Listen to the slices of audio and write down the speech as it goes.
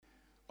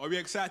Are we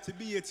excited to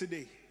be here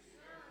today?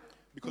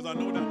 Because I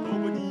know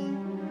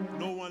that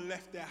no one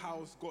left their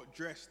house, got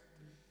dressed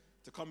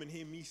to come and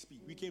hear me speak.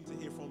 We came to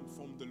hear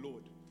from the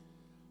Lord.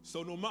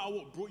 So no matter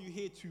what brought you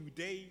here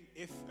today,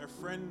 if a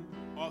friend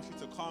asked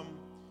you to come,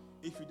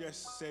 if you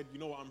just said, you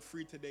know what, I'm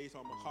free today, so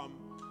I'm going to come,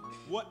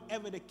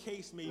 whatever the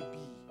case may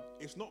be,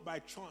 it's not by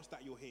chance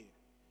that you're here.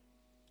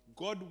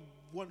 God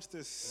wants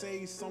to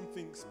say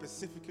something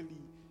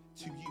specifically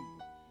to you.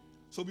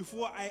 So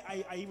before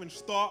I even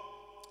start,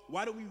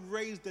 why don't we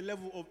raise the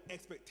level of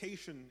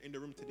expectation in the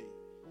room today?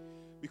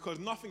 Because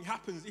nothing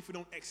happens if we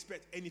don't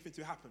expect anything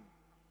to happen.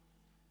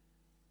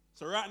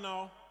 So right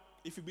now,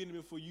 if you've been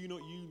here before, you know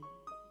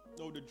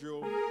the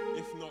drill.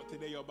 If not,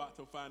 today you're about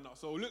to find out.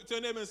 So look to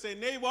your neighbor and say,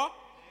 neighbor,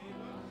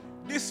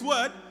 this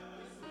word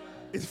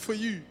is for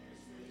you.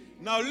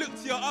 Now look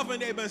to your other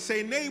neighbor and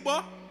say,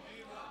 neighbor,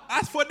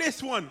 as for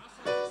this one,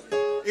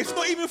 it's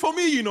not even for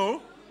me, you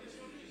know.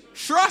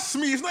 Trust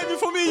me, it's not even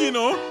for me, you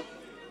know.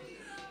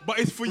 But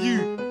it's for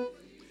you.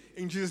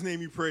 In Jesus'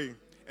 name we pray.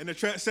 And the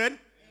church said,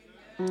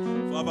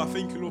 Amen. Father, I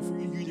thank you, Lord, for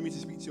you using me to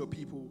speak to your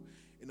people.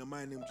 In the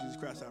mighty name of Jesus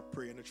Christ, I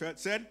pray. And the church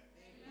said,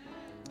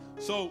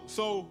 Amen.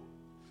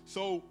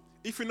 So,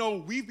 if you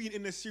know, we've been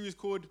in a series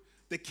called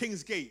The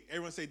King's Gate.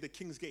 Everyone say The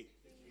King's Gate.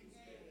 The King's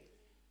Gate.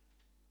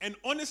 And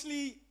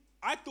honestly,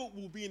 I thought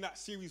we'll be in that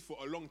series for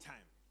a long time.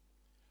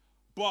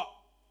 But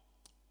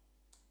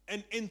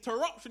an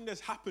interruption that's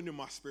happened in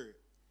my spirit.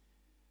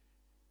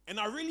 And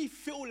I really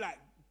feel like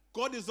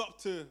God is up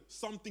to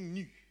something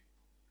new.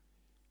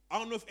 I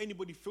don't know if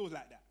anybody feels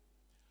like that.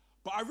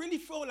 But I really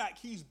feel like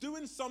he's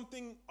doing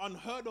something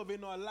unheard of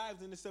in our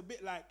lives. And it's a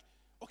bit like,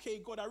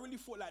 okay, God, I really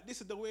thought like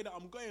this is the way that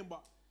I'm going.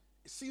 But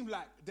it seems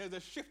like there's a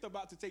shift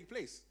about to take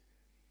place.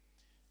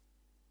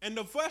 And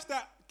the verse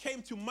that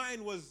came to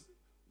mind was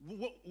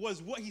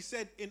what he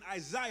said in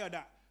Isaiah,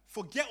 that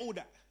forget all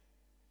that.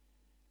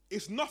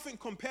 It's nothing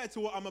compared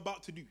to what I'm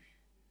about to do.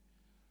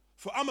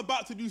 For I'm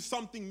about to do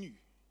something new.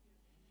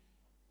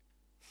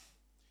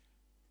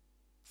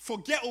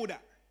 Forget all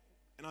that.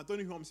 And I don't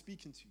know who I'm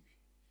speaking to.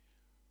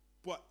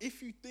 But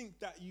if you think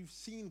that you've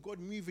seen God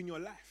move in your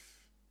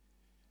life,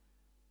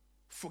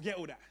 forget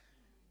all that.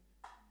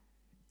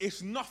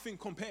 It's nothing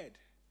compared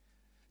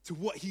to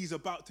what he's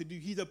about to do.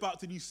 He's about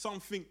to do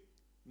something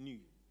new.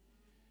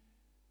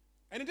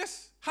 And it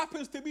just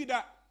happens to be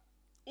that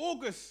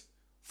August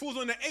falls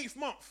on the 8th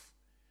month.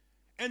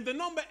 And the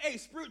number 8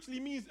 spiritually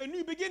means a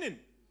new beginning.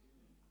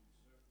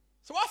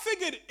 So I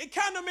figured it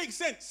kind of makes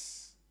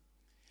sense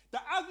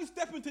that as we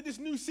step into this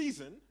new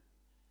season,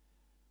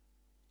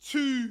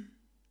 to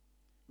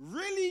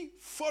really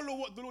follow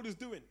what the Lord is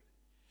doing.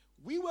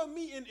 We were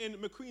meeting in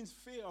McQueen's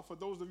Theatre, for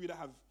those of you that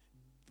have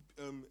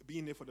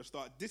been there for the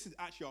start. This is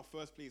actually our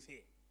first place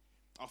here,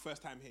 our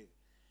first time here.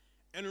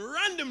 And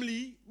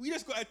randomly, we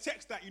just got a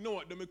text that, you know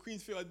what, the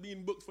McQueen's Theatre is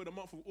being booked for the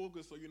month of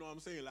August, so you know what I'm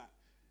saying, like,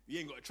 you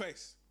ain't got a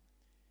choice.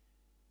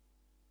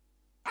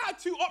 I had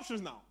two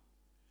options now.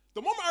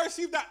 The moment I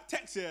received that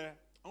text here,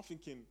 I'm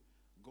thinking,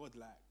 God,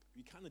 like,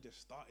 we kind of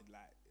just started,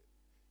 like,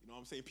 you know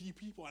what I'm saying?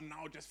 People are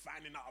now just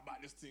finding out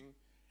about this thing,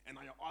 and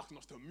now you're asking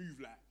us to move,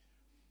 like,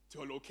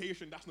 to a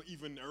location that's not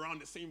even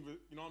around the same,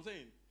 you know what I'm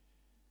saying?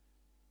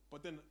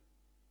 But then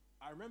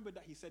I remember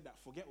that he said that,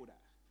 forget all that.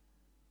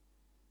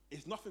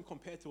 It's nothing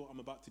compared to what I'm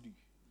about to do.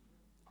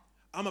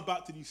 I'm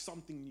about to do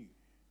something new.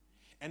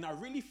 And I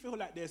really feel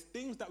like there's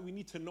things that we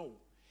need to know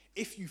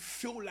if you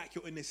feel like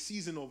you're in a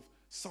season of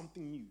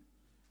something new.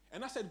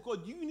 And I said,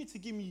 God, you need to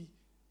give me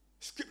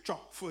scripture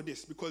for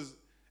this, because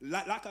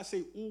like I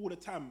say all the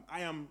time,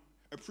 I am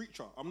a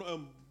preacher. I'm not a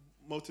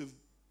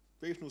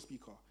motivational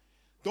speaker.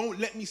 Don't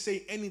let me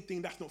say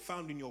anything that's not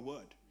found in your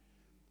word.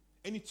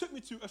 And he took me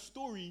to a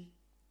story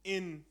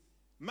in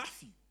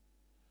Matthew.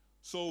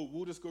 So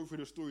we'll just go through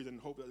the stories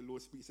and hope that the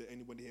Lord speaks to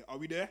anybody here. Are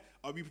we there?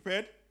 Are we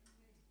prepared?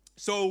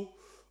 So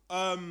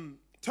turn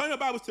your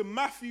Bibles to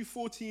Matthew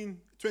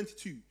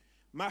 14:22.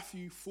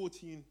 Matthew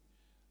 14:22.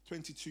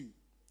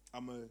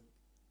 I'm going to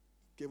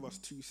give us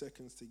 2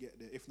 seconds to get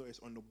there. If not, it's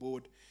on the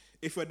board.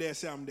 If you're there,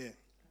 say I'm there.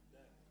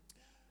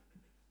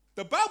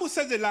 The Bible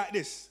says it like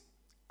this.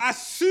 As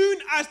soon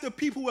as the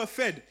people were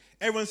fed.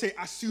 Everyone say,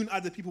 as soon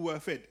as the people were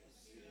fed.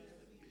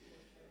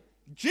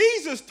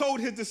 Jesus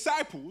told his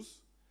disciples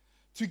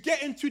to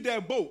get into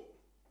their boat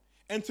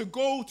and to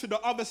go to the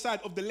other side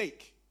of the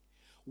lake,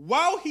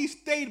 while he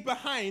stayed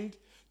behind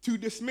to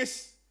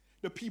dismiss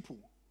the people.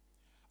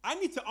 I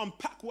need to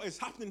unpack what is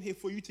happening here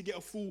for you to get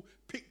a full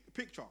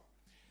picture.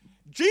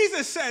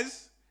 Jesus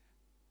says,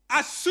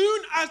 as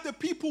soon as the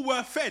people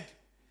were fed.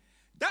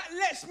 That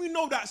lets me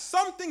know that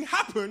something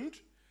happened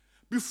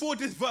before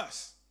this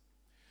verse.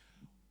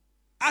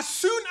 As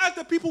soon as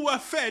the people were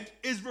fed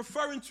is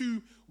referring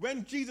to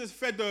when Jesus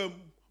fed the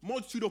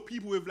multitude of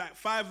people with like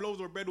 5 loaves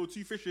of bread or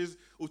 2 fishes,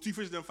 or 2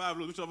 fishes and 5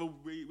 loaves,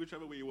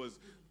 whichever way it was.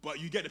 But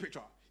you get the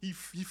picture. He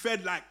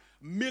fed like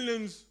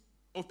millions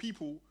of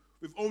people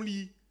with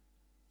only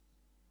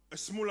a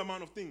small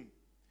amount of thing.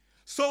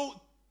 So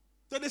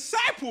the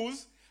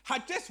disciples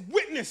had just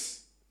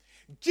witnessed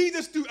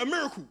Jesus do a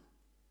miracle.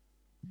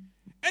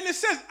 And it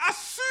says, as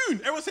soon.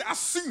 Everyone say, as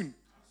soon.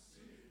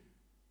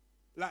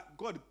 Like,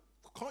 God,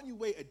 can't you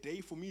wait a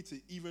day for me to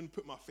even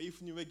put my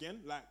faith in you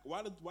again? Like,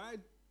 why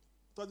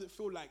does it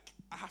feel like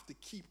I have to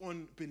keep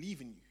on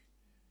believing you?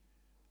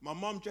 My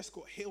mom just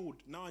got healed.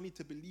 Now I need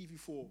to believe you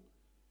for...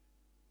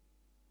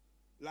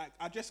 Like,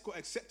 I just got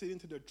accepted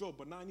into the job,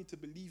 but now I need to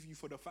believe you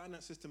for the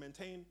finances to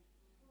maintain.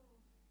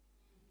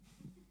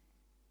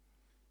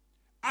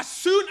 As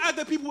soon as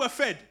the people were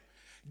fed,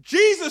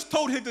 Jesus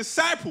told his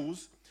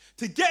disciples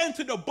to get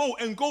into the boat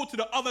and go to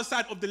the other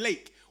side of the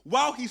lake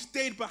while he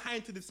stayed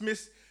behind to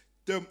dismiss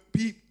the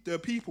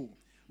people.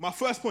 My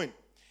first point,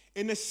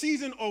 in the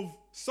season of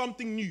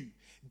something new,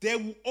 there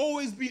will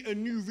always be a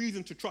new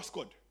reason to trust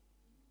God.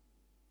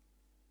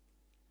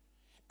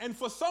 And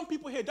for some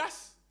people here,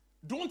 that's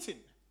daunting.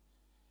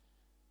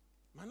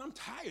 Man, I'm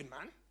tired,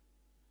 man.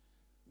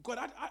 God,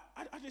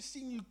 I just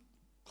seen you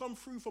come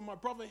through for my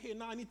brother here.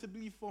 Now I need to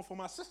believe for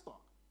my sister.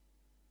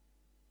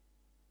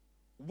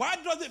 Why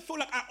does it feel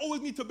like I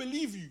always need to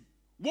believe you?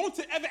 Won't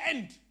it ever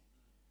end?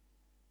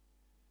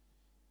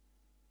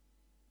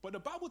 But the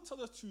Bible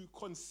tells us to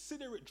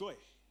consider it joy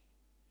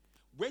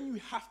when you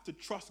have to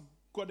trust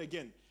God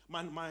again.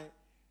 My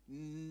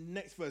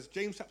next verse,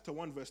 James chapter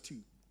 1, verse 2.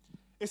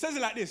 It says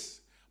it like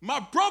this. My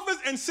brothers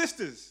and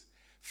sisters,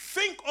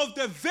 think of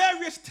the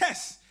various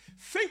tests.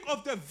 Think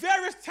of the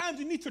various times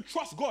you need to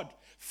trust God.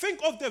 Think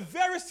of the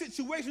various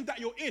situations that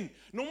you're in.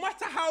 No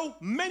matter how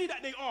many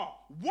that they are,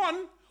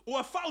 1 or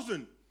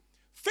 1,000.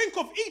 Think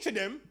of each of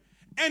them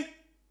and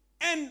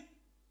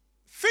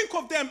think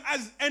of them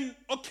as an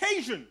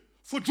occasion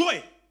for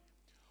joy.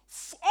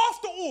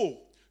 After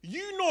all,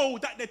 you know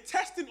that the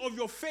testing of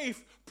your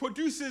faith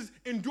produces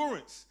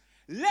endurance.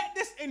 Let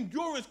this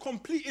endurance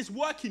complete its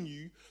work in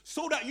you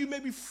so that you may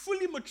be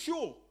fully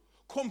mature,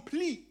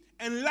 complete,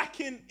 and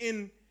lacking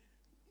in...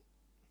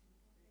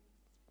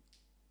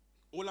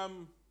 All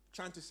I'm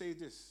trying to say is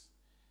this.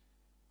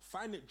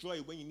 Find it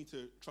joy when you need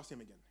to trust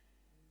him again.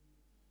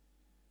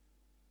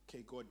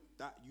 Okay, God,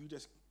 that you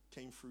just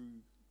came through,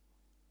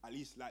 at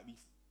least like we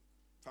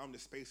found the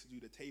space to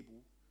do the table.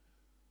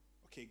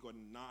 Okay, God,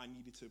 now I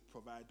needed to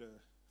provide the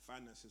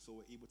finances so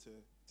we're able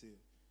to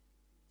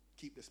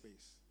keep the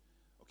space.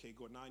 Okay,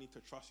 God, now I need to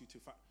trust you to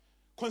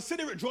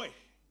consider it joy.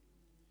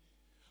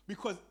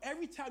 Because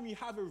every time you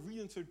have a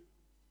reason to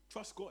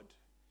trust God,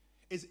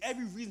 is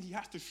every reason he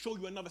has to show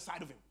you another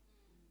side of him.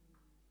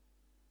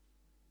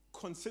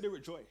 Consider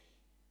it joy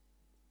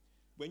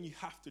when you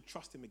have to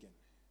trust him again.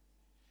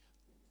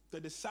 The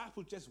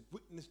disciples just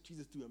witnessed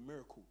Jesus do a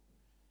miracle,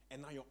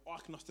 and now you're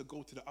asking us to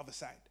go to the other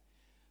side.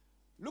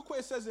 Look what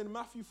it says in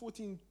Matthew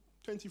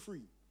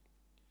 14:23.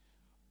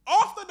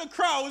 After the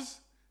crowds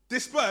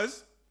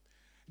dispersed,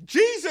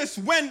 Jesus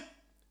went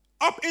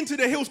up into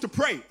the hills to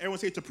pray. Everyone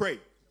say to pray.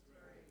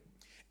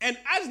 And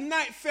as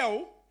night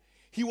fell,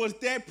 he was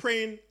there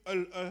praying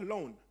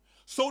alone.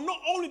 So not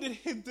only did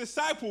his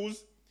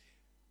disciples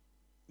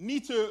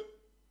need to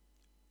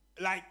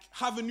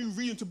have a new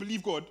reason to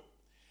believe God,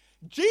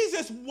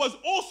 Jesus was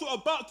also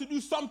about to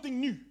do something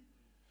new.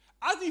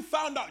 As he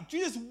found out,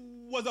 Jesus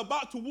was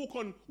about to walk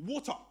on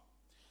water.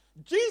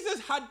 Jesus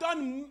had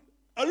done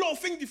a lot of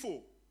things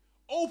before.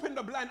 Opened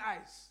the blind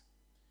eyes.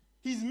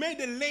 He's made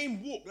the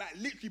lame walk, like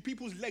literally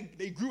people's legs,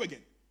 they grew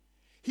again.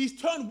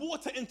 He's turned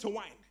water into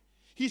wine.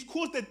 He's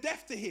caused the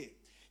deaf to hear.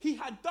 He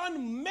had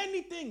done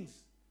many things,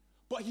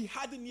 but he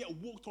hadn't yet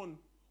walked on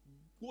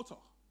water.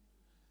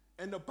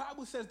 And the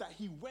Bible says that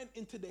he went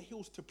into the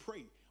hills to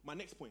pray. My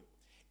next point.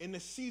 In the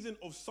season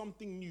of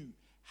something new,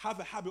 have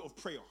a habit of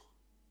prayer.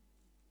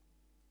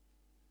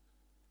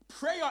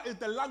 Prayer is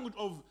the language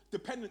of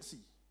dependency.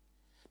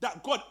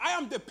 That God, I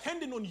am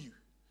dependent on you.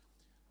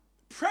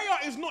 Prayer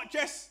is not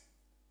just,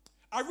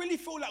 I really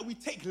feel like we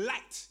take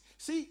light.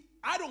 See,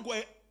 I don't go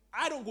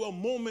a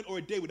moment or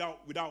a day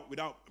without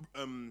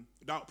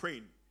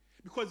praying.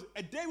 Because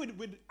a day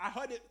I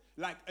heard it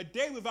like a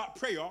day without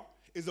prayer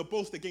is a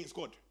boast against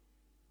God.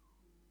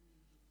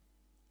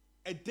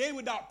 A day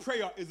without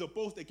prayer is a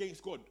boast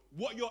against God.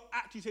 What you're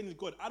actually saying is,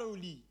 God, I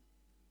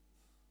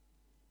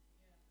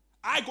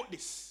got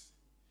this.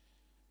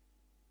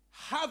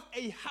 Have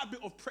a habit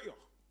of prayer.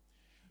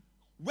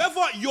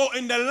 Whether you're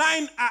in the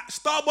line at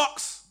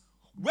Starbucks,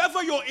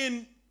 whether you're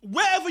in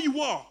wherever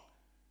you are.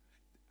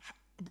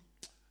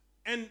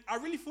 And I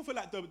really feel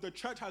like the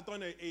church has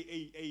done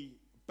a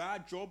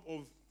bad job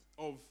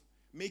of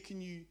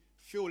making you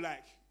feel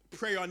like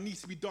prayer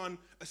needs to be done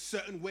a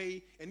certain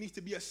way. It needs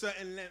to be a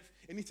certain length.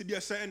 It needs to be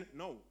a certain...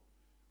 No.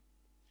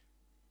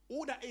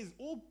 All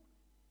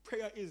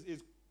prayer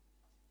is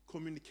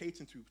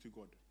communicating to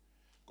God.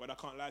 God, I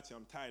can't lie to you.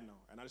 I'm tired now.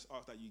 And I just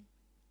ask that you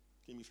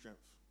give me strength.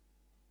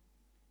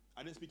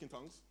 I didn't speak in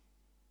tongues.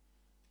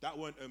 That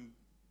weren't a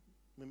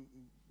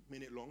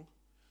minute long.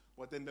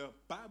 But then the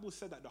Bible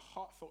said that the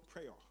heartfelt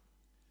prayer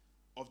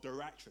of the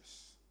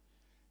righteous,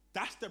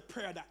 that's the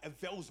prayer that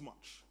avails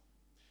much.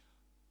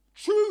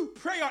 True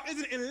prayer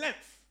isn't in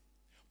length,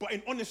 but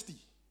in honesty.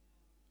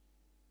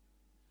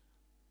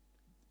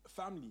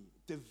 Family,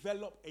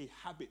 develop a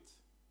habit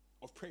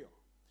of prayer.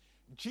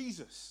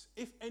 Jesus.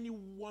 If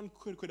anyone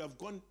could have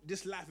gone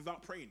this life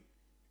without praying,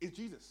 it's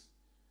Jesus.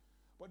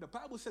 But the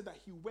Bible said that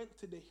he went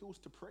to the hills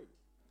to pray.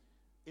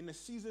 In a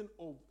season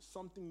of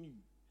something new,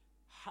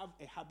 have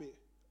a habit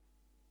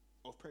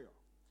of prayer.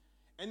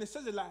 And it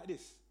says it like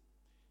this.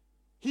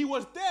 He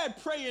was there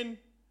praying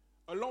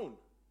alone.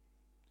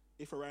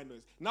 If around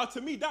knows. Now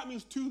to me, that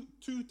means two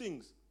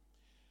things.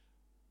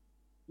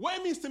 What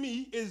it means to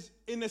me is,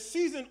 in a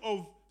season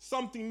of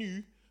something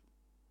new,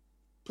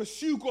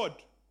 pursue God,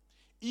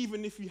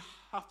 even if you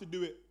have to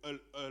do it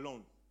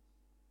alone.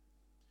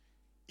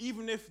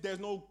 Even if there's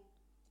no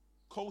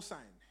cosign.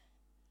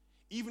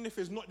 Even if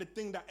it's not the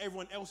thing that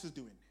everyone else is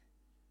doing.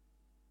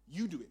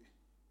 You do it.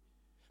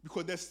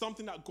 Because there's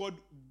something that God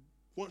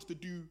wants to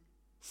do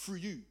through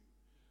you.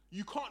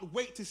 You can't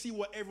wait to see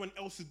what everyone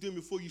else is doing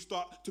before you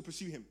start to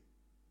pursue him.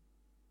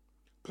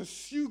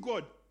 Pursue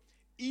God,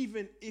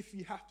 even if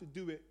you have to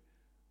do it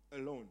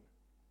alone.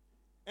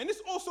 And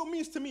this also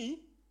means to me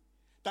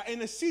that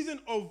in a season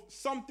of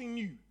something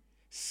new,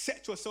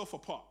 set yourself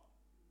apart.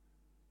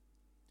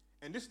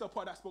 And this is the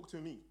part that spoke to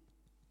me.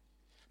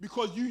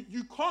 Because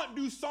you can't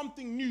do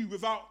something new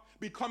without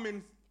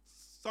becoming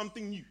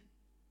something new.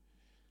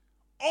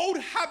 Old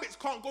habits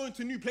can't go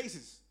into new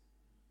places.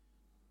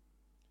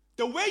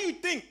 The way you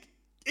think,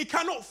 it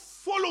cannot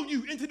follow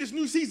you into this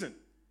new season.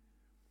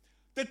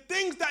 The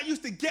things that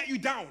used to get you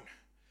down,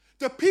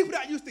 the people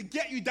that used to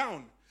get you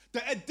down,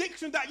 the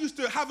addiction that used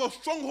to have a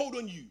stronghold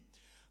on you,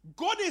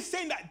 God is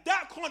saying that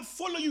can't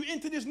follow you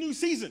into this new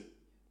season.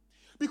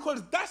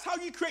 Because that's how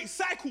you create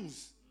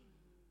cycles.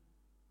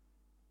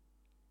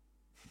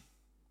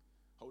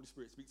 Holy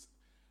Spirit speaks.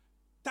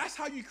 That's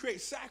how you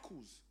create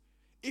cycles.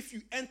 If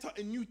you enter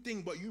a new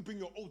thing, but you bring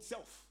your old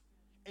self,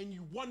 and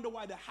you wonder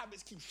why the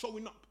habits keep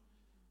showing up.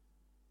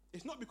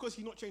 It's not because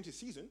he's not changed his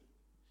season.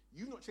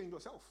 You've not changed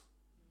yourself.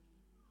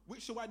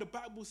 Which is why the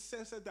Bible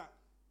says that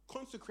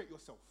consecrate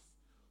yourself.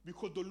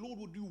 Because the Lord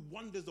will do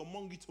wonders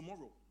among you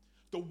tomorrow.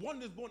 The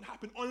wonders won't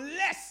happen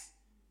unless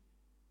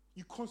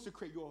you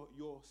consecrate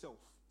yourself.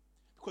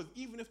 Because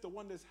even if the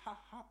wonders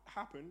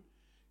happen,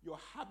 your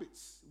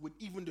habits would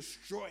even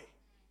destroy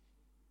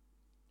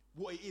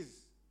what it is.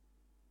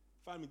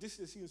 Family, this is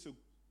the season to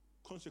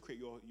consecrate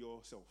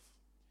yourself.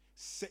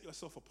 Set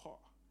yourself apart.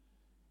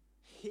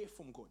 Hear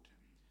from God.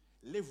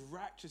 Live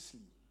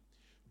righteously.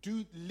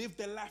 Live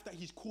the life that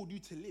he's called you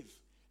to live.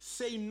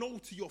 Say no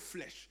to your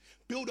flesh.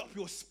 Build up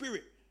your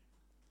spirit.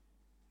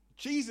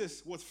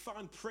 Jesus was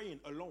found praying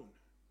alone.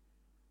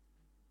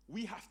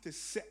 We have to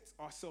set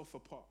ourselves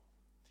apart.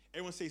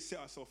 Everyone say, set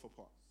ourselves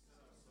apart.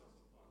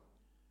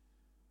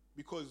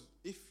 Because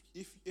if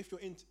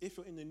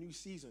you're in the new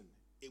season,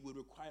 it will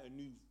require a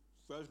new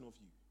version of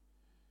you.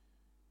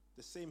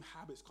 The same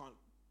habits can't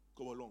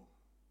go along.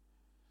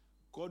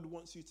 God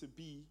wants you to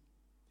be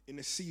in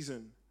a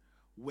season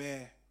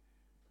where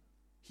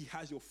he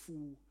has your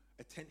full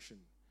attention.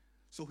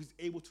 So he's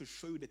able to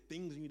show you the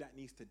things in you that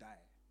needs to die.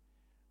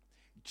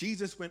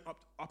 Jesus went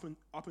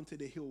up into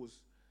the hills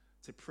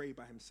to pray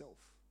by himself.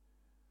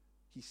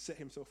 He set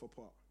himself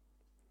apart.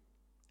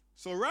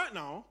 So right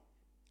now,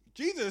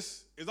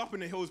 Jesus is up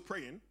in the hills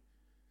praying.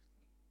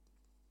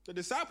 The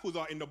disciples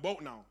are in the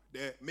boat now.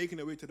 They're making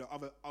their way to the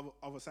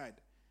other side.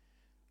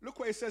 Look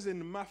what it says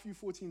in Matthew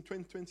 14,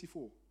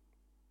 24.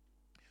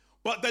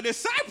 But the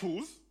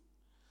disciples,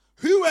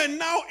 who were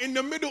now in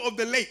the middle of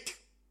the lake,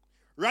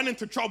 ran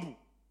into trouble.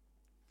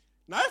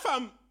 Now, if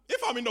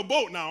I'm in the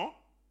boat now,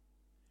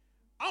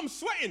 I'm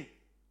sweating.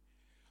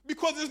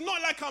 Because it's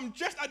not like I'm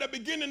just at the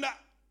beginning that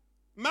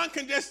man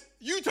can just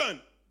U-turn.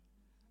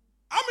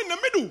 I'm in the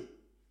middle.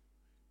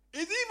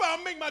 It's either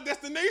I make my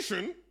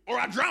destination or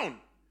I drown.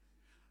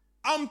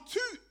 I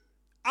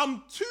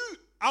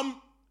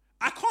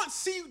can't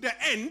see the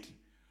end,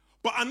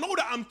 but I know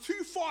that I'm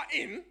too far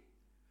in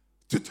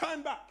to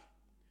turn back.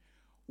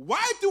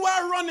 Why do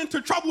I run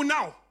into trouble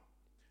now?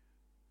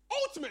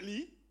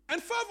 Ultimately,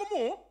 and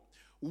furthermore,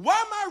 why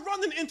am I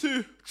running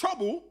into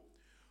trouble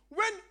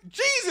when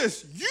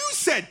Jesus, you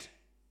said,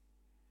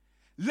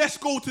 let's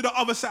go to the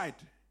other side?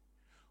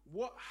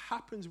 What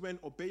happens when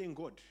obeying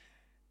God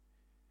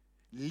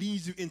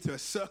leads you into a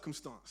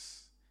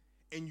circumstance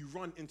and you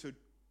run into...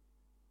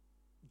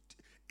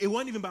 It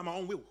wasn't even by my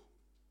own will.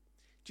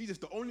 Jesus,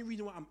 the only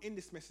reason why I'm in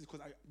this mess is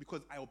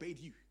because I obeyed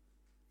you.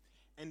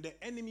 And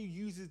the enemy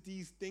uses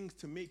these things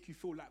to make you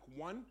feel like,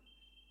 one,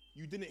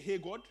 you didn't hear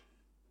God,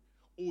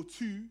 or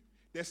two,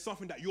 there's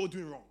something that you're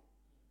doing wrong.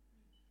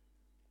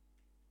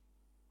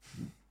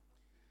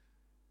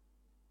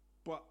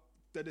 But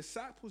the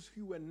disciples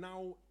who were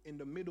now in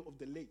the middle of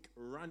the lake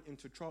ran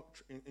into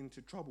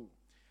trouble,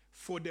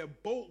 for their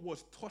boat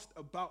was tossed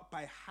about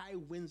by high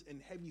winds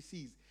and heavy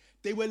seas.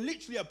 They were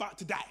literally about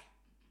to die.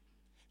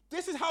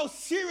 This is how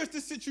serious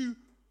this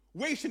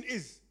situation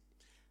is.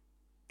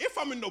 If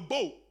I'm in the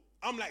boat,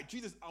 I'm like,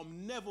 Jesus,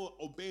 I'm never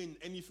obeying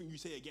anything you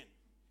say again.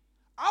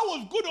 I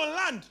was good on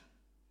land.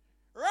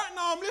 Right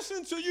now, I'm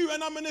listening to you,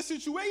 and I'm in a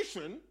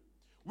situation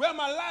where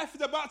my life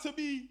is about to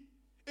be,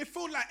 it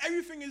feels like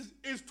everything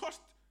is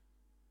tossed.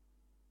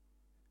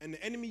 And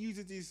the enemy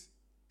uses these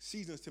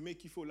seasons to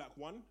make you feel like,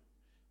 one,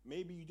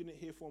 maybe you didn't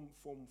hear from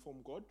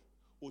God,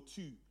 or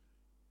two,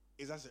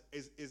 is as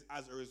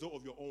a result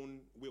of your own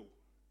will.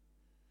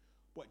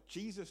 But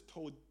Jesus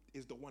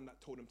is the one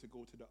that told him to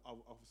go to the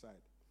other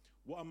side.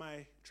 What am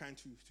I trying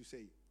to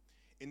say?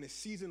 In the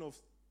season of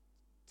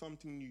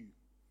something new,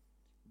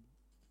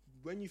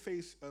 when you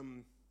face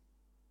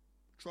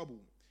trouble,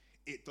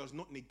 it does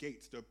not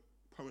negate the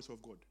promise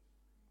of God.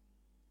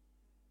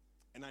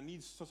 And I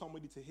need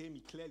somebody to hear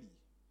me clearly.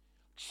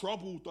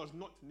 Trouble does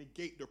not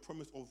negate the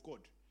promise of God.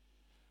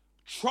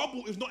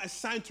 Trouble is not a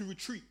sign to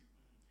retreat.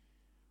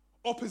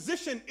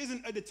 Opposition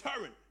isn't a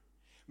deterrent.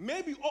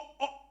 Maybe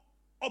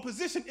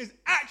opposition is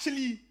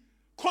actually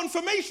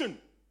confirmation.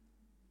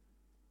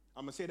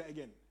 I'm going to say that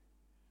again.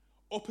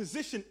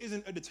 Opposition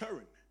isn't a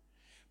deterrent.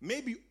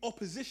 Maybe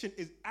opposition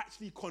is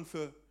actually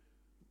confirmation.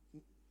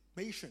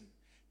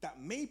 That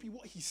maybe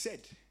what he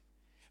said,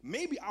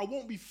 maybe I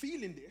won't be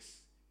feeling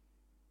this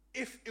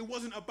if it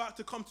wasn't about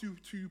to come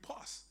to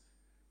pass.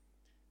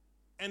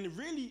 And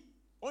really,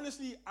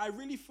 honestly, I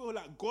really feel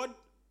like God,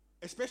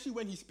 especially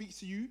when he speaks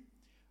to you,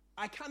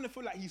 I kind of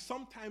feel like he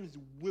sometimes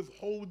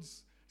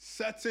withholds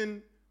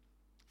certain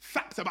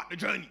facts about the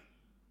journey.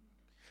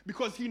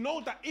 Because he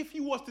knows that if he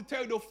was to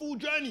tell you the full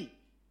journey,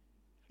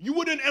 you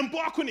wouldn't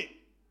embark on it.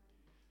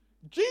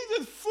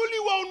 Jesus fully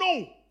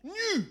well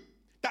knew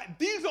that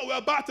these were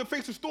about to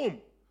face a storm.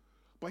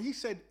 But he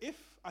said, if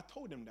I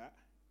told them that,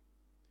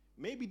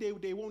 maybe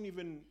they won't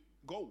even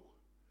go.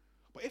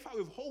 But if I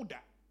withhold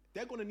that,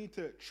 they're going to need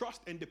to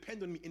trust and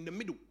depend on me in the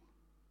middle.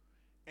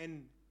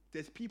 And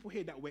there's people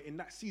here that we're in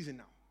that season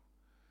now.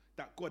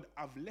 That God,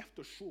 I've left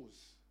the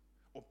shores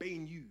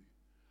obeying you.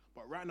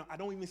 But right now, I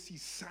don't even see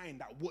sign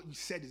that what you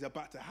said is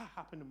about to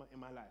happen in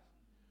my life.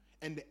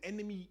 And the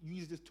enemy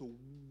uses this to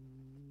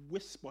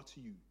whisper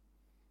to you.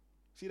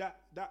 See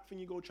that thing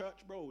you go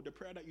church, bro, the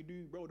prayer that you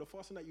do, bro, the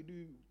fasting that you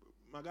do,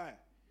 my guy,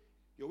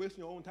 you're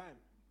wasting your own time.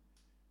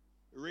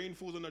 Rain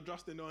falls on the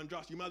just and the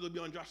unjust. You might as well be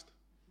unjust.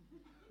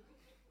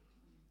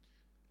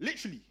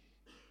 Literally.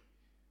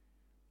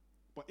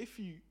 But if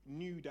you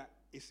knew that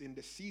it's in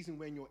the season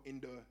when you're in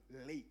the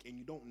lake and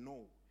you don't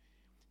know,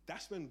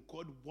 that's when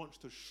God wants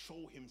to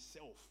show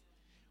himself.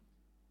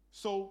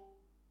 So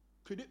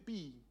could it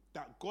be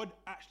that God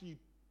actually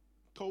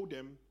told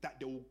them that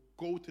they will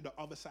go to the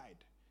other side,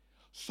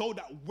 so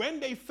that when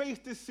they face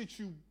this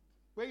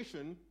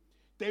situation,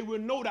 they will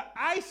know that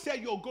I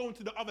said you're going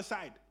to the other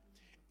side.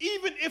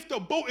 Even if the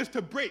boat is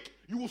to break,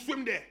 you will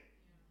swim there.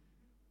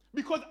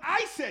 Because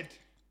I said.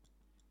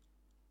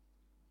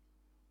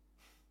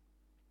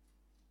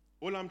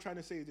 All I'm trying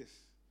to say is this.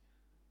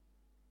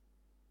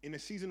 In a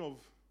season of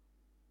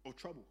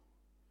trouble,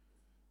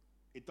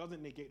 it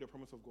doesn't negate the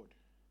promise of God.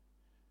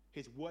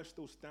 His word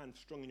still stands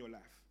strong in your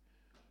life.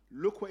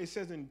 Look what it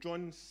says in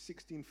John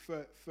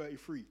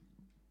 16:33.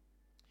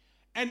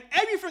 And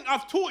everything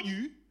I've taught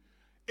you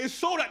is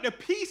so that the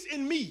peace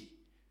in me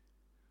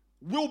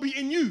will be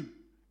in you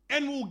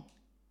and will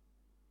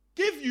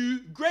give you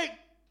great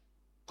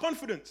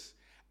confidence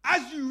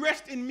as you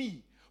rest in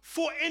me.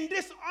 For in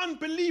this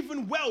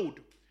unbelieving world,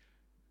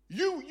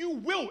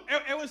 you will.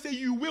 Everyone say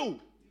you will.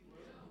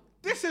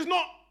 This is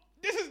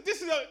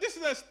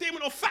a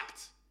statement of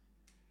fact.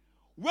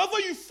 Whether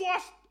you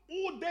fast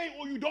all day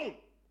or you don't,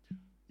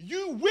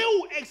 you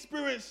will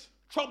experience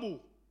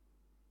trouble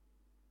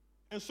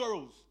and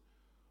sorrows.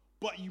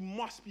 But you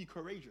must be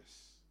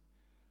courageous.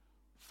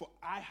 For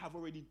I have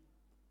already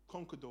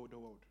conquered the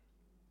world.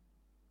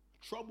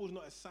 Trouble is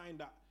not a sign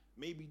that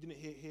maybe you didn't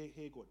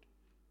hear God.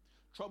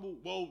 Trouble,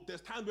 well,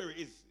 there's times where it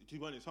is, to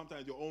be honest.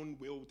 Sometimes your own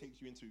will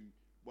takes you into,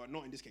 but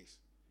not in this case.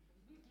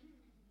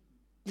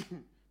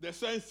 There's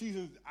certain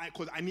seasons,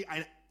 because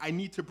I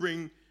need to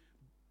bring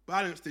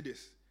balance to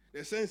this.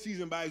 There's certain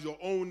seasons by your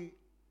own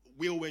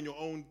will and your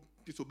own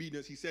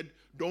disobedience. He said,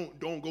 don't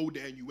go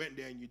there, and you went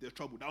there, and there's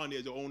trouble. Down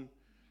there's your own.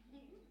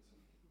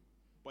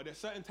 But there's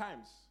certain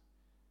times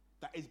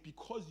that is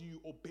because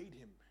you obeyed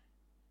him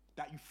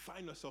that you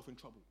find yourself in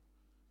trouble.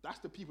 That's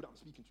the people that I'm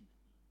speaking to.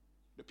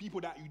 The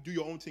people that you do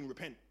your own thing,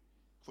 repent,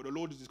 for the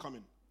Lord is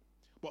coming.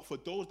 But for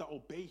those that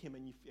obey him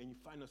and you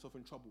find yourself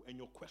in trouble and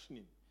you're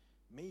questioning,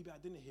 maybe I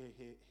didn't hear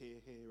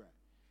right.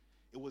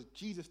 It was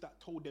Jesus that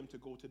told them to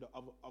go to the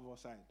other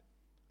side.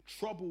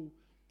 Trouble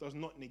does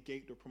not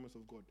negate the promise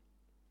of God.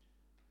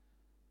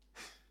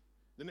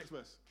 The next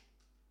verse.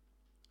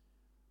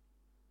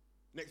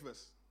 Next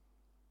verse.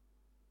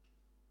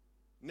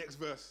 Next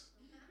verse.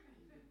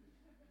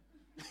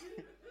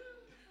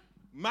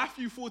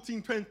 Matthew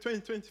 14, 20,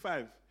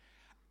 25.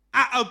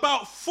 At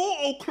about 4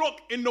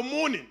 o'clock in the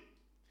morning,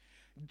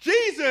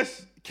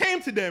 Jesus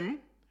came to them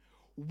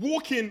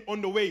walking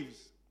on the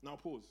waves. Now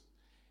pause.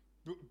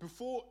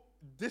 Before,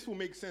 this will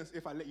make sense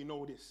if I let you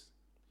know this.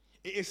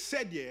 It is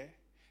said here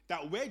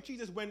that where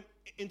Jesus went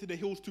into the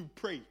hills to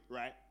pray,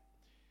 right?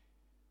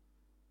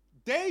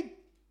 They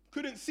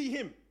couldn't see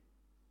him,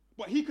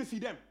 but he could see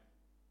them.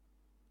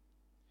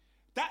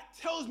 That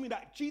tells me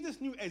that Jesus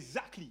knew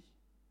exactly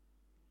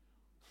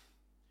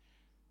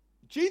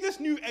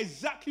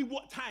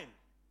what time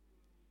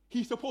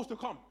he's supposed to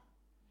come.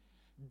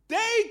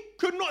 They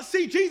could not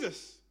see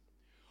Jesus,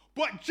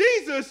 but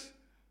Jesus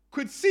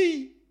could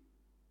see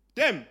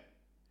them.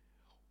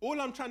 All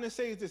I'm trying to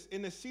say is this: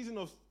 in a season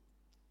of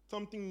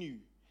something new,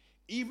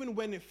 even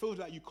when it feels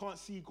like you can't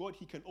see God,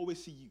 he can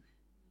always see you.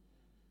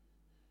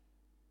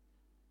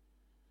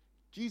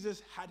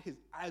 Jesus had his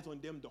eyes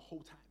on them the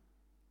whole time.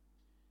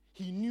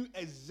 He knew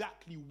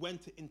exactly when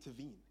to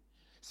intervene.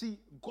 See,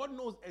 God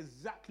knows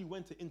exactly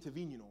when to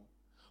intervene, you know.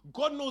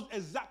 God knows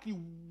exactly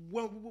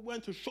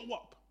when to show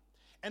up.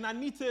 And I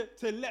need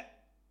to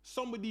let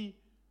somebody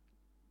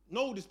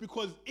know this,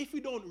 because if he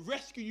don't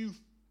rescue you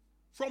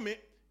from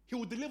it, he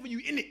will deliver you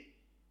in it.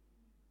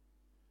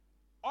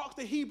 Ask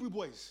the Hebrew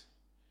boys.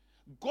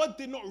 God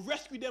did not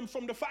rescue them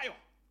from the fire.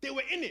 They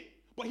were in it,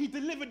 but he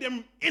delivered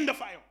them in the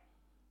fire.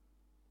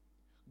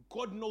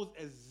 God knows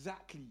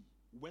exactly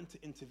when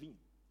to intervene.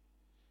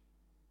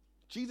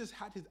 Jesus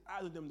had his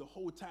eyes on them the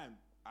whole time.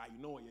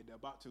 You know what, yeah, they're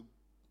about to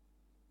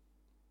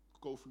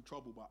go through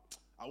trouble, but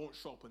I won't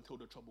show up until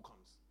the trouble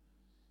comes.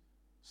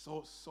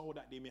 So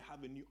that they may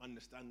have a new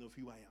understanding of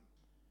who I am.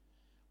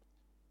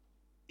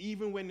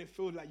 Even when it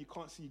feels like you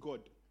can't see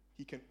God,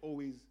 he can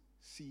always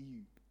see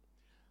you.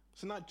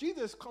 So now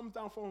Jesus comes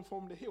down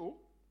from the hill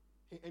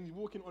and he's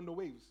walking on the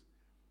waves.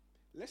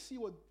 Let's see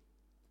what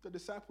the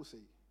disciples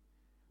say.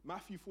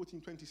 Matthew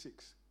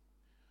 14:26.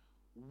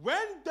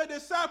 When the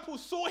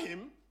disciples saw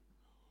him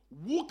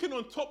walking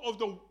on top of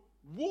the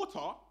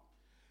water,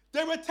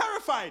 they were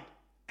terrified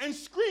and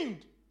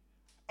screamed,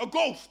 "A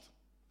ghost."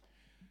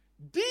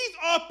 These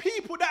are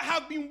people that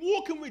have been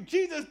walking with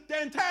Jesus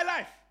their entire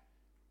life,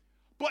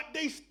 but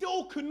they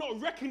still could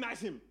not recognize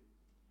him,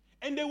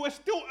 and they were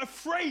still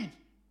afraid.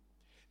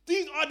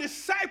 These are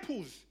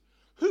disciples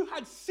who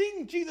had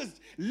seen Jesus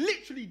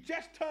literally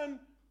just turn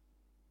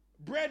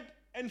bread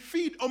and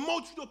feed a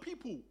multitude of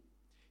people,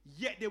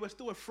 yet they were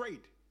still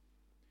afraid.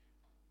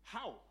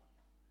 How?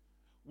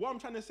 What I'm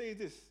trying to say is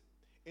this: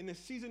 in a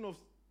season of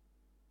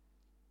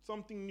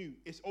something new,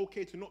 it's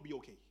okay to not be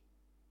okay.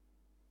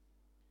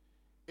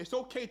 It's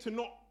okay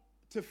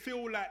to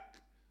feel like,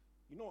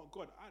 you know what,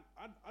 God,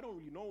 I don't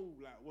really know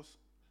like what's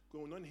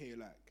going on here.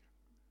 Like,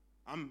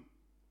 I'm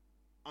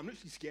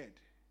literally scared.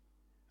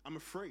 I'm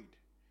afraid.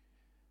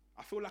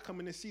 I feel like I'm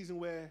in a season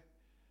where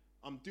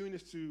I'm doing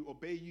this to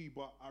obey you,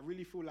 but I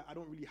really feel like I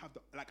don't really have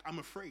I'm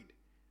afraid.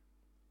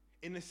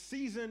 In a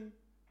season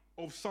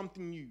of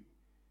something new,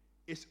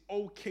 it's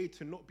okay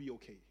to not be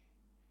okay.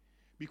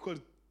 Because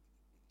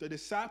the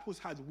disciples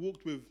had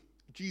walked with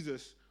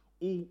Jesus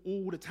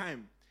all the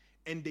time,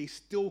 and they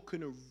still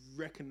couldn't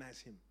recognize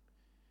him.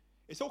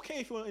 It's okay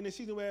if you're in a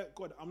season where,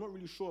 God, I'm not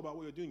really sure about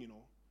what you're doing, you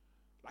know.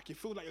 Like, you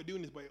feel like you're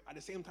doing this, but at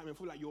the same time, you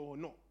feel like you're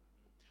not.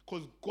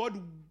 Because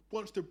God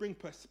wants to bring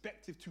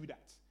perspective to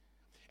that.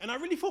 And I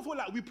really feel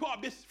like we put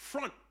up this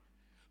front.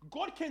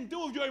 God can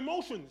deal with your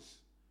emotions.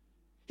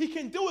 He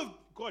can deal with,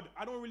 God,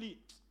 I don't really,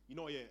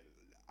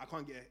 I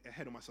can't get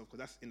ahead of myself because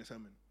that's in the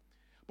sermon.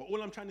 But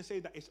all I'm trying to say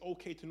is that it's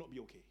okay to not be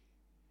okay.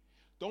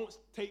 Don't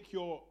take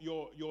your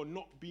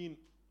not being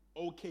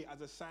okay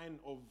as a sign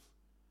of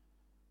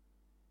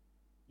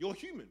you're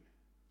human.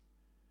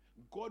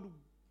 God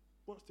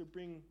wants to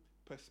bring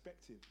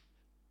perspective.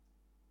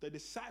 The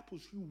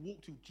disciples who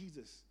walked with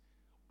Jesus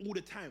all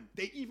the time,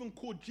 they even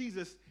called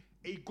Jesus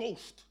a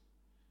ghost.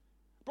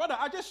 Brother,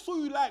 I just saw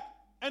you like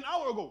an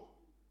hour ago,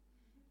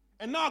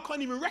 and now I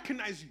can't even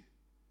recognize you.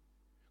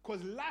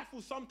 Because life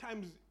will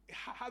sometimes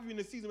have you in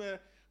a season where,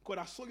 God,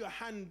 I saw your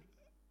hand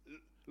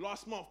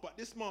last month, but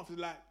this month is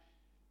like,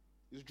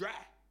 it's dry.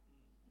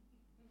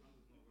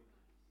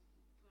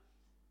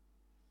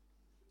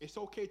 It's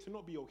okay to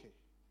not be okay.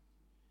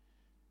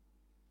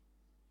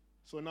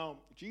 So now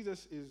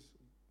Jesus is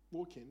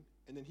walking,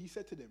 and then he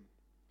said to them,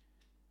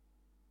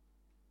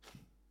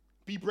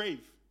 be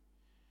brave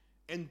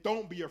and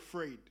don't be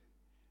afraid.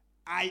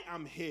 I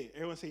am here.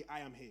 Everyone say,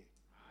 I am here.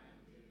 I am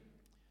here.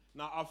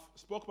 Now,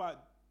 I've spoke about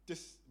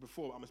this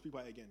before, but I'm going to speak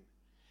about it again.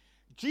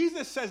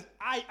 Jesus says,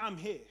 I am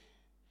here.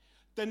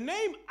 The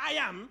name I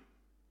am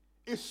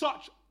is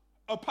such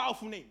a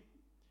powerful name.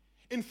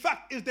 In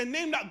fact, it's the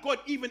name that God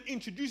even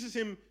introduces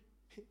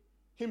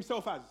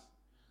himself as.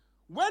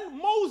 When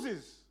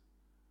Moses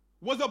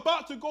was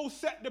about to go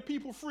set the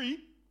people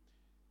free,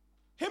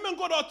 him and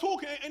God are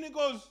talking, and he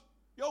goes,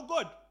 yo,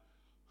 God,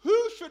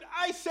 who should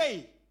I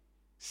say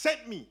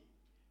sent me?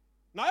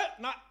 Now,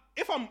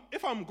 if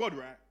I'm God,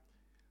 right,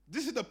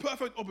 this is the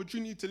perfect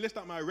opportunity to list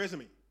out my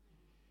resume.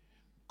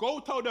 Go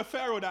tell the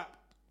Pharaoh that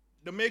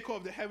the maker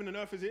of the heaven and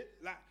earth is it.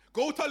 Like,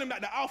 go tell him that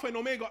the Alpha and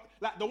Omega,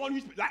 like the one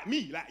who's like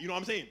me, like, you know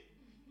what I'm saying?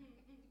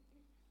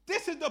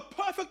 This is the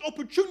perfect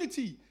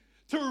opportunity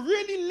to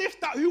really list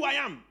out who I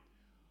am.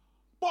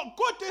 But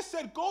God just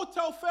said, go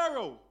tell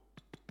Pharaoh,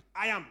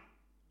 I am.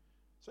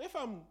 So if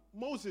I'm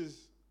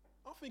Moses,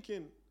 I'm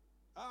thinking,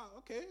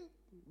 okay,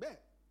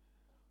 bet.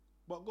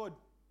 But God,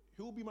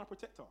 who will be my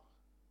protector?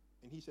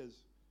 And he says,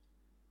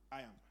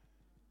 I am.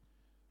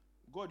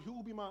 God, who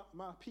will be my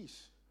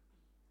peace?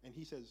 And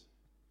he says,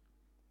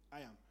 I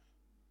am.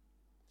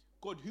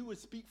 God, who will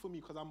speak for me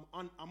because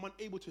I'm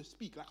unable to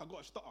speak, like I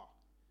got a stutter?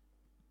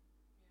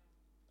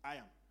 I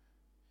am.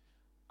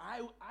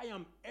 I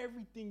am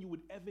everything you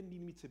would ever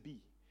need me to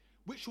be.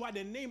 Which is why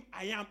the name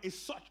I am is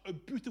such a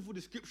beautiful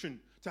description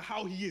to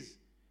how he is.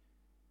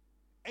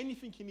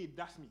 Anything you need,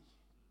 that's me.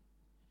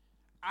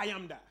 I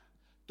am that.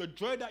 The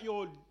joy that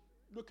you're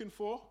looking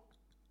for,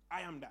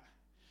 I am that.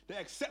 The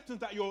acceptance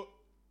that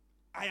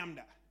I am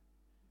that.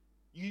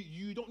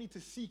 You don't need to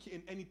seek it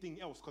in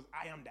anything else because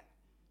I am that.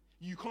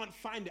 You can't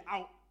find it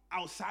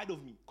outside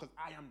of me because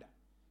I am that.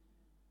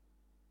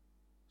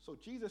 So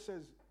Jesus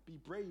says, be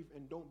brave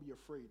and don't be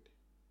afraid.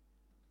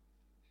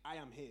 I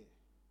am here.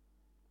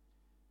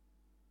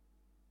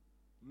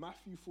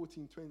 Matthew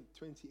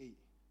 14:28.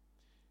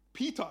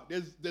 Peter,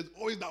 there's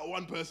always that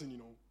one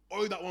person,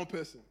 always that one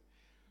person.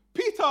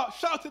 Peter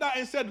shouted out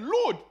and said,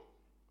 Lord,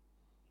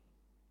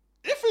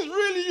 if it's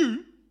really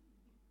you,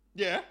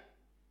 yeah,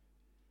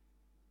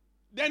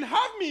 then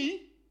have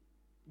me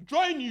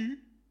join you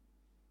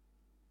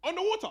on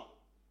the water.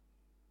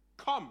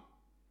 Come.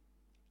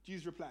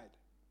 Jesus replied.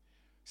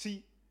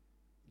 See,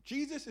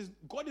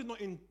 God is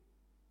not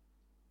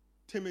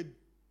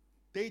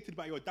intimidated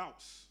by your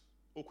doubts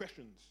or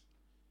questions.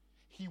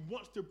 He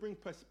wants to bring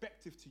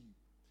perspective to you.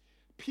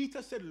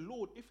 Peter said,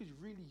 Lord, if it's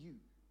really you.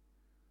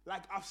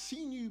 Like, I've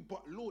seen you,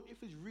 but Lord,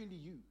 if it's really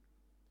you.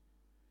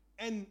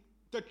 And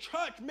the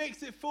church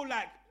makes it feel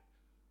like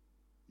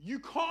you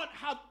can't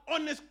have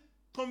honest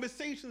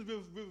conversations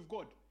with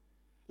God.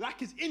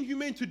 Like it's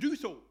inhumane to do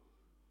so.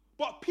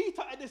 But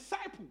Peter, a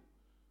disciple,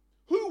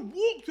 who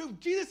walked with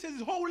Jesus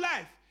his whole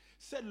life,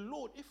 said,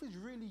 Lord, if it's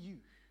really you,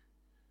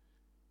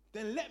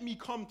 then let me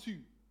come too.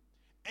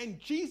 And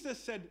Jesus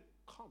said,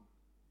 come.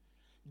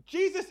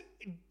 Jesus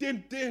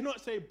did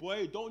not say,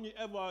 boy, don't you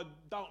ever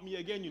doubt me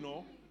again,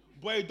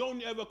 Boy, don't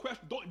you ever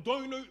question,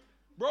 don't you know,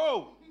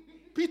 bro,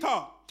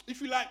 Peter,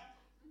 if you like,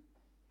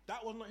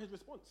 that was not his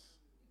response.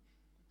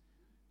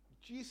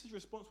 Jesus'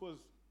 response was,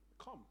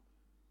 come.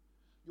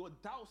 Your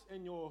doubts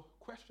and your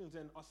questions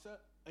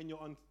and your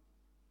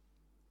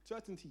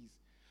uncertainties,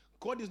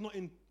 God is not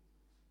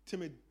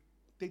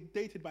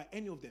intimidated by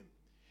any of them.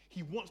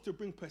 He wants to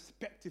bring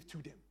perspective to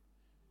them.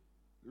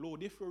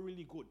 Lord, if you're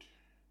really good,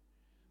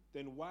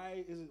 then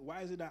why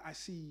is it that I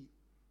see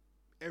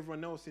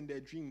everyone else in their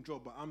dream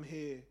job, but I'm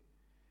here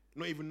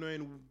not even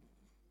knowing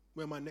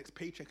where my next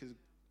paycheck is?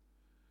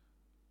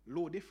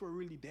 Lord, if you're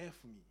really there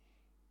for me,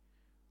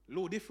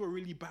 Lord, if you're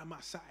really by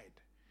my side,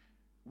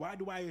 why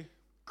do I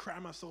cry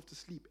myself to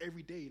sleep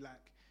every day?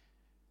 Like,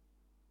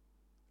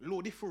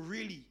 Lord, if you're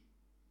really,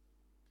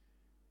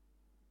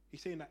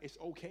 he's saying that it's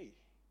okay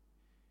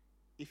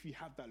if you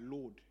have that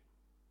Lord,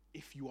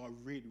 if you are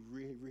really,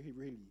 really, really,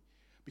 really,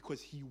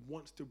 because he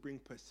wants to bring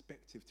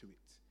perspective to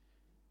it.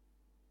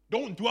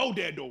 Don't dwell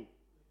there though.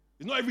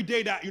 It's not every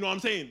day that, you know what I'm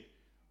saying?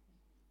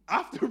 I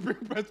have to bring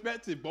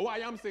perspective, but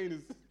what I am saying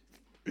is,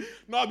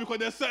 no, because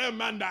there's certain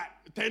man that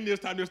 10 years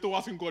time they're still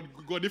asking God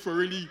if you're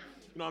really, you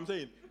know what I'm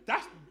saying?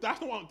 That's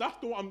not what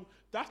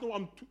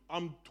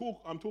I'm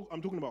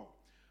talking about.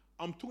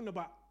 I'm talking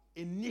about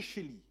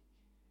initially.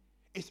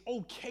 It's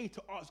okay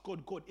to ask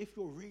God, if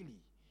you're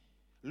really,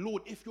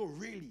 Lord, if you're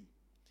really.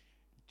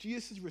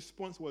 Jesus'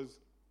 response was,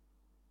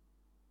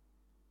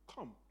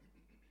 come.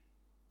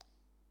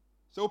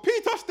 So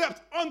Peter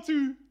stepped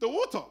onto the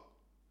water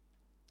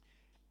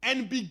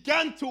and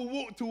began to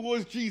walk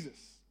towards Jesus.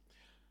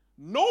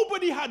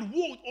 Nobody had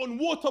walked on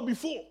water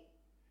before.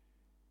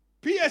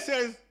 Peter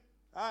says,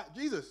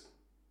 Jesus,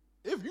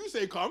 if you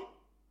say come,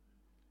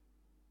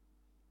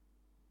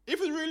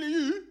 if it's really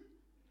you,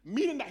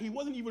 meaning that he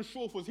wasn't even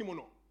sure if it was him or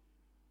not.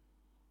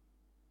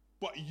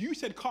 But you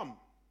said come.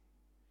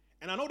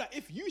 And I know that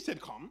if you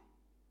said come,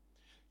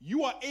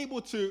 you are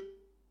able to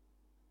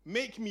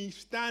make me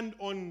stand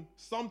on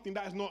something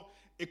that is not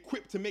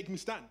equipped to make me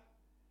stand.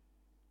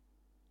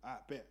 I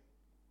bet.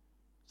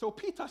 So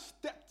Peter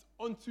stepped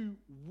onto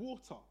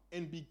water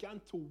and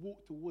began to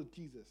walk towards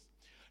Jesus.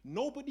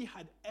 Nobody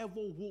had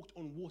ever walked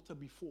on water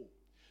before.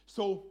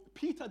 So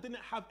Peter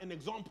didn't have an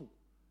example.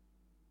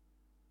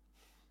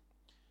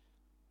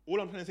 All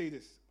I'm trying to say is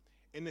this.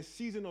 In the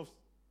season of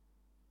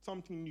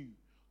something new,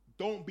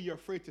 don't be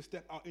afraid to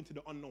step out into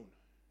the unknown.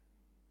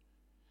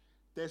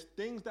 There's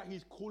things that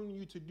he's calling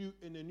you to do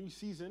in a new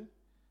season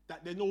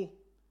that there's no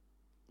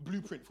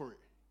blueprint for it.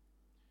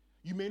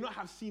 You may not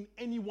have seen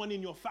anyone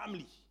in your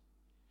family.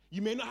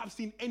 You may not have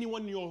seen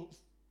anyone in your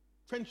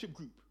friendship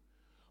group.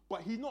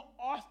 But he's not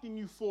asking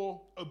you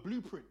for a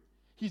blueprint.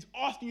 He's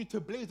asking you to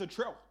blaze a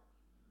trail.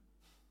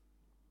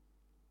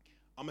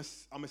 I'm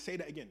going to say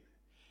that again.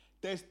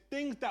 There's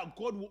things that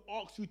God will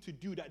ask you to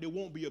do that there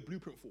won't be a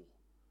blueprint for.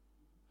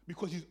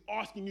 Because he's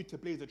asking you to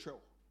blaze a trail.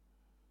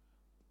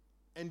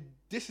 And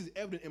this is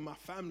evident in my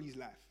family's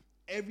life.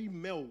 Every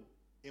male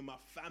in my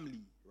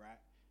family, right,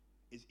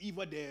 is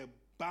either they're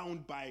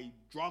bound by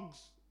drugs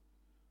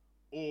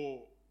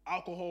or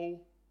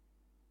alcohol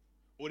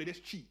or they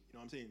just cheat. You know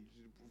what I'm saying?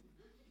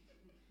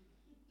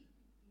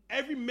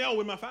 Every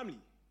male in my family.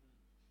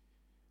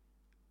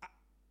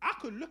 I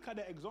could look at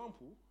that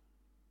example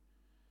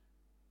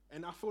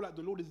and I feel like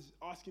the Lord is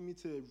asking me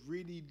to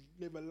really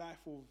live a life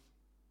of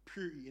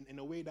purity in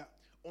a way that,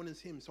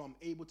 honors him, so I'm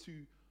able to,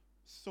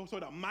 so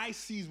that my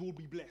seeds will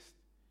be blessed.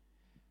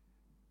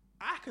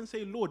 I can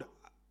say, Lord,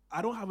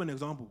 I don't have an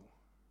example.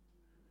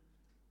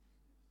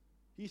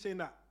 He's saying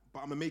that,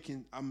 but I'm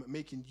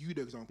making you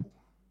the example.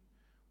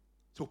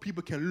 So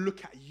people can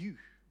look at you.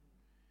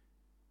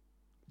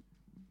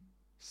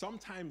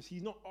 Sometimes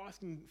he's not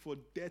asking for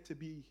there to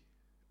be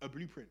a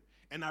blueprint.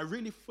 And I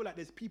really feel like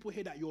there's people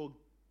here that you're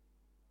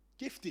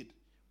gifted.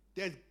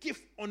 There's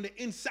gifts on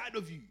the inside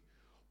of you.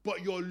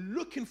 But you're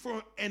looking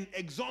for an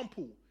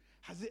example.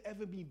 Has it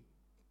ever been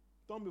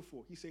done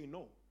before? He's saying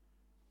no.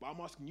 But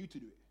I'm asking you to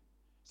do it.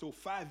 So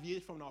 5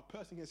 years from now, a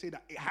person can say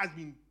that it has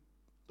been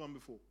done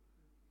before.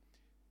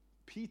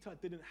 Peter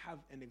didn't have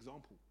an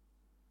example.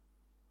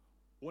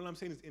 All I'm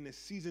saying is, in a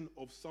season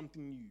of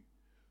something new,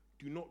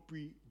 do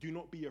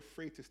not be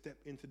afraid to step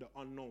into the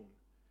unknown,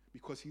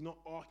 because he's not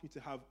asking you to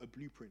have a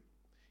blueprint.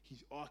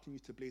 He's asking you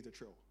to blaze a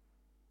trail.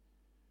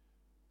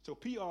 So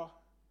Peter,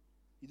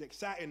 he's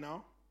excited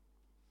now.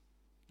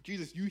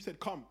 Jesus, you said,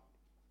 come.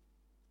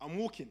 I'm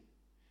walking.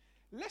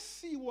 Let's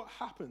see what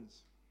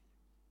happens.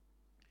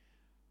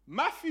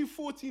 Matthew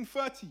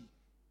 14:30.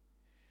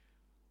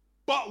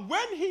 But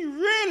when he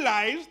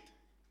realized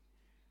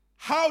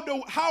how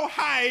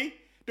high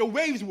the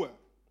waves were,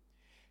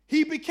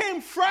 he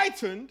became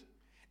frightened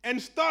and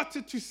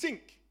started to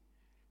sink.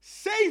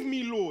 Save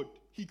me, Lord,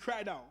 he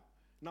cried out.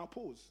 Now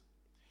pause.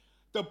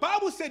 The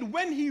Bible said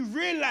when he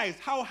realized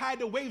how high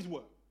the waves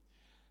were.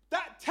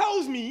 That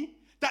tells me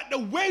that the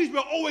waves were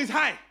always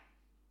high.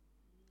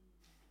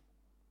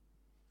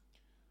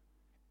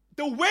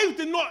 The waves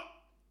did not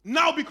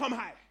now become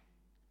high.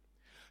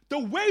 The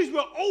waves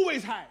were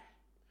always high.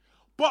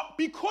 But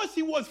because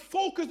he was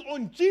focused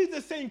on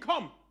Jesus saying,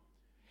 come,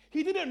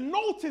 he didn't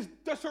notice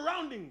the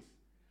surroundings.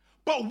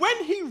 But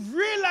when he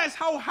realized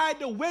how high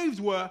the waves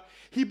were,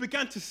 he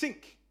began to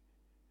sink.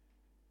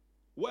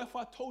 What if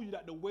I told you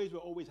that the waves were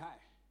always high?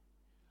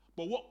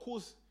 But what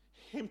caused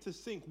him to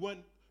sink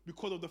weren't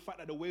because of the fact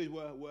that the waves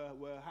were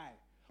high,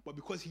 but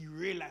because he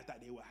realized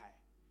that they were high.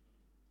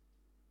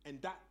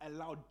 And that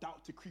allowed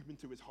doubt to creep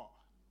into his heart.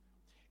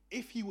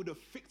 If he would have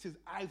fixed his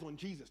eyes on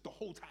Jesus the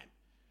whole time,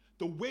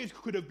 the waves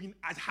could have been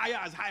as higher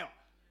as higher.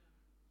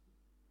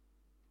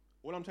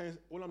 All I'm trying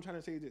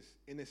to say is this: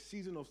 in a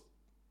season of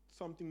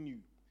something new,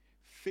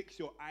 fix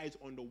your eyes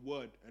on the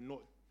word and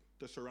not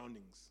the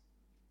surroundings.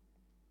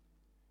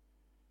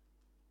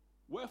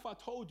 What if I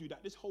told you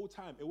that this whole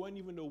time it wasn't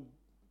even the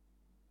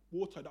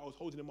water that was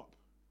holding him up?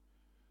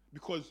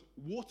 Because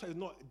water is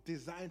not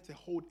designed to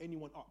hold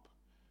anyone up.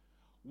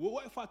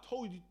 What if I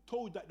told you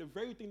that the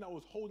very thing that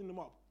was holding him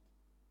up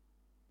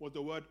was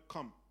the word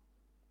come?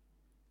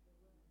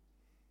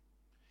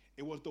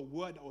 It was the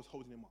word that was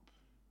holding him up.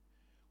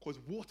 Because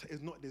water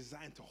is not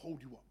designed to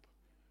hold you up.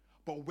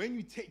 But when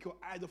you take your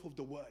eyes off of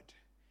the word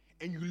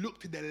and you look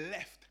to the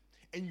left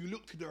and you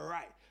look to the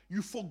right,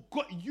 you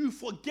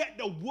forget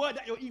the word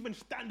that you're even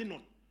standing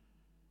on.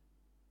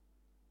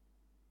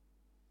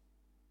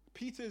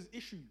 Peter's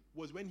issue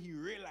was when he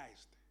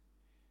realized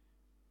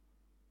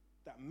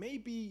that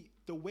maybe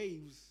the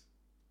waves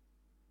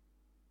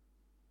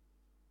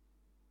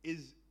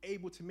is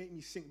able to make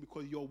me sink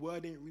because your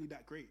word ain't really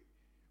that great.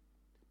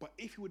 But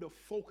if he would have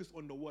focused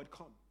on the word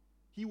come,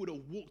 he would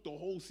have walked the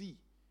whole sea.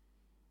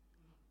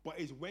 But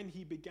it's when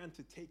he began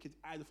to take his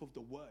eyes off of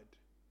the word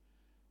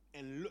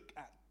and look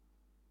at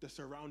the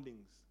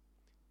surroundings,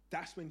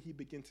 that's when he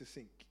began to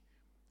sink.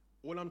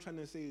 All I'm trying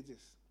to say is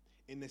this: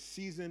 in the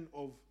season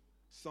of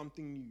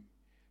something new,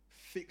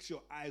 fix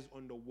your eyes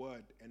on the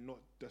word and not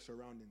the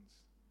surroundings.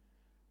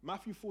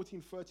 Matthew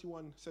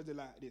 14:31 says it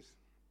like this: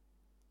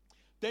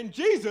 Then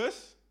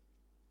Jesus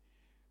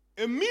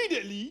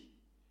immediately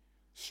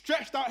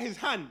stretched out his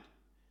hand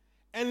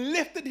and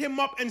lifted him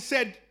up and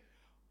said,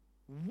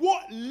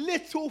 "What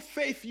little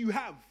faith you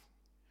have."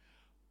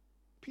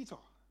 Peter,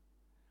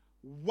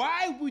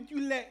 why would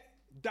you let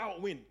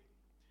doubt win?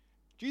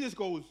 Jesus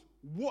goes,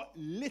 "What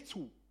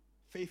little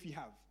faith you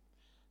have."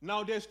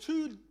 Now, there's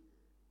two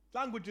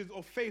languages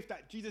of faith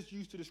that Jesus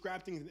used to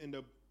describe things in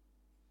the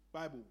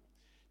Bible.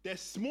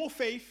 There's small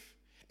faith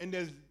and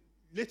there's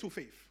little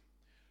faith.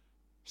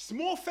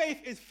 Small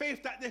faith is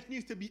faith that just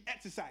needs to be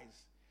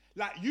exercised.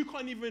 Like, you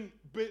can't even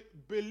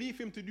believe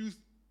him to do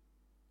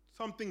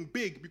something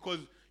big because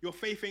your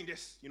faith ain't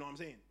this, you know what I'm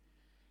saying?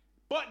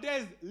 But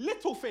there's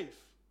little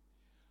faith.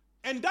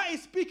 And that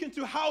is speaking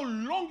to how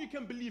long you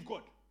can believe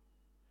God.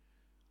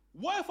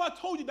 What if I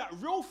told you that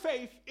real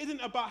faith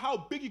isn't about how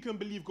big you can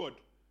believe God,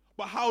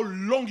 but how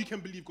long you can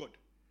believe God?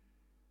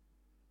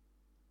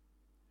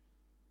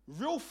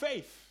 Real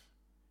faith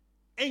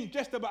ain't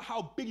just about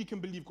how big you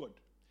can believe God.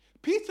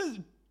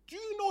 Do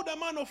you know the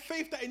amount of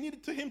faith that it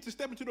needed to him to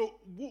step into the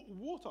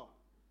water?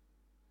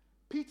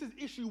 Peter's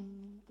issue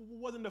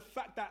wasn't the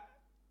fact that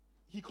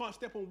he can't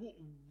step on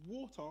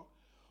water,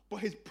 but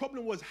his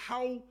problem was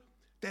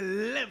the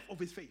length of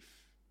his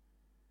faith.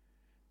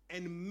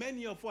 And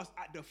many of us,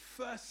 at the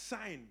first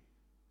sign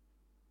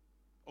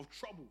of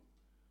trouble,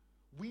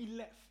 we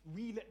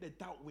let the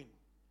doubt win.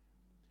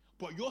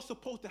 But you're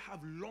supposed to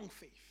have long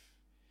faith,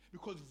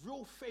 Because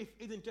real faith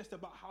isn't just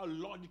about how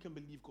large you can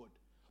believe God,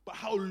 but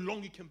how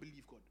long you can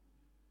believe God.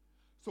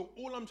 So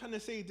all I'm trying to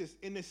say is this: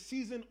 in a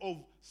season of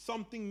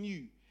something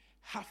new,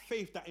 have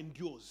faith that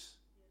endures.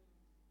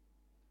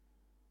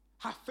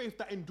 Have faith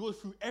that endures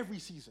through every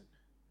season.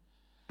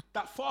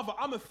 That, Father,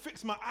 I'm going to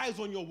fix my eyes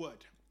on your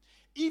word.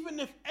 Even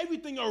if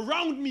everything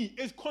around me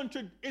is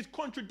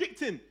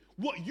contradicting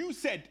what you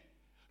said,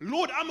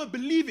 Lord, I'm going to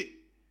believe it.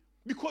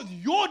 Because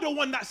you're the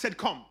one that said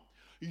come.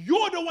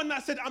 You're the one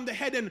that said I'm the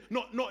head and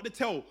not the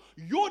tail.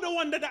 You're the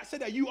one that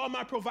said that you are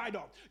my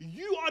provider.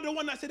 You are the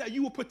one that said that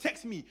you will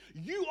protect me.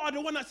 You are the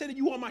one that said that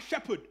you are my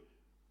shepherd.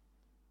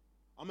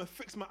 I'm going to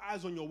fix my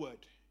eyes on your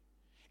word.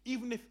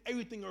 Even if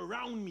everything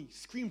around me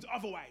screams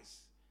otherwise,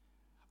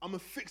 I'm going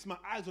to fix my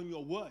eyes on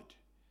your word.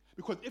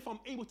 Because if I'm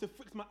able to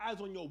fix my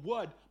eyes on your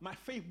word, my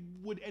faith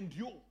would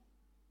endure.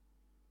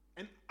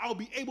 And I'll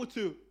be able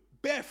to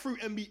bear fruit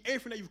and be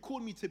everything that you've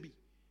called me to be.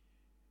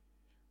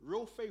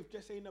 Real faith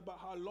just ain't about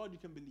how large you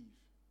can believe,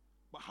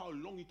 but how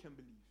long you can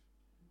believe.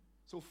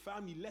 So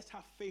family, let's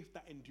have faith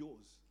that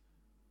endures.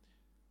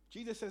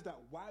 Jesus says that,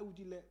 why would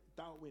you let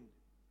doubt win?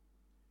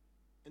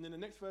 And then the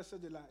next verse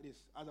says it like this,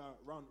 as I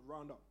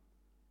round up.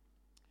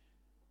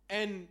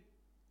 And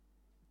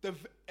at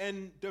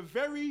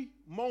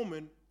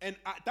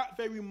that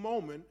very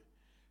moment,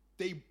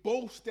 they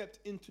both stepped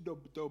into the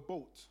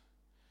boat.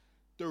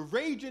 The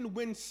raging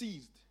wind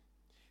ceased.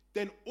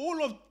 Then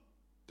all of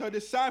the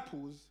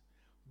disciples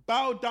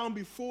bowed down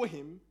before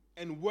him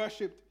and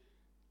worshipped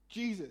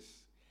Jesus.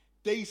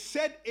 They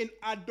said in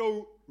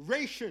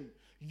adoration,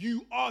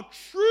 you are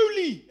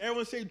truly,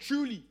 everyone say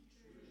truly,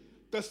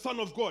 the Son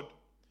of God.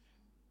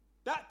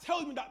 That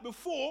tells me that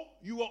before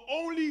you were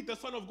only the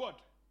Son of God.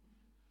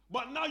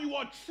 But now you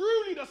are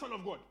truly the Son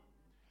of God.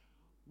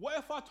 What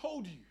if I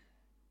told you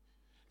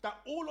that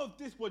all of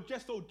this was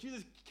just so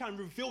Jesus can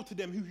reveal to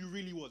them who he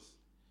really was?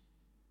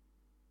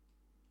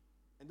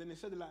 And then they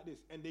said it like this,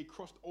 and they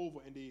crossed over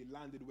and they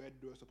landed where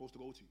they were supposed to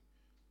go to.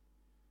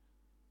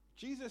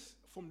 Jesus,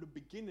 from the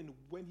beginning,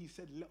 when he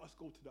said, let us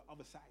go to the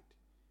other side,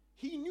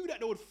 he knew that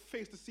they would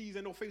face the seas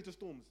and they would face the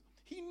storms.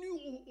 He knew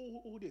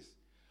all this.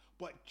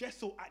 But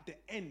just so at the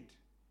end,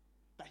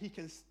 that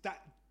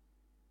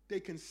they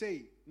can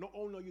say, not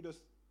only are you the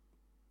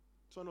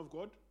Son of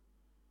God,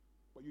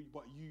 but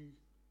you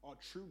are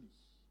truly.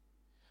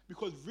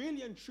 Because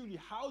really and truly,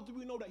 how do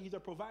we know that he's a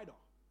provider?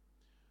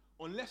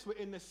 Unless we're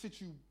in a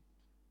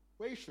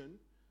situation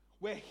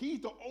where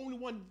he's the only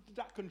one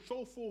that can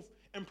show forth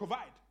and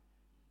provide.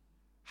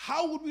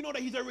 How would we know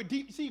that he's a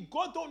redeemer? See,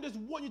 God don't just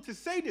want you to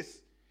say this.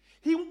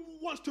 He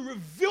wants to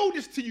reveal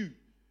this to you.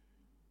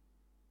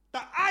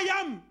 That I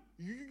am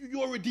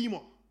your redeemer.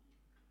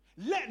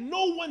 Let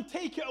no one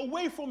take it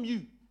away from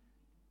you.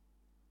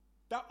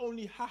 That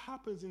only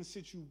happens in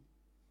situations.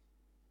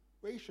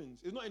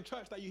 It's not in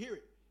church that you hear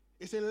it.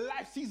 It's in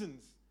life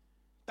seasons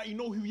that you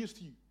know who he is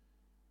to you.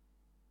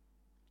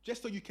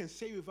 Just so you can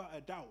say without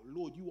a doubt,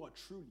 Lord, you are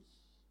truly.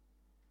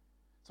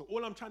 So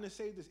all I'm trying to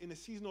say is this, in a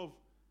season of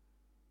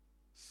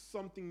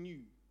something new,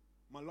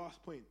 my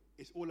last point,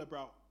 it's all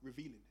about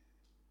revealing.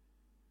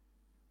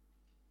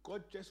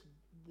 God just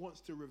wants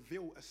to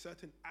reveal a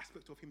certain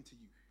aspect of him to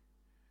you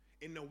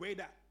in a way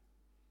that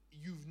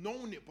you've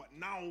known it, but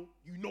now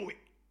you know it.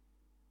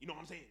 You know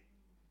what I'm saying?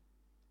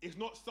 It's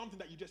not something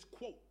that you just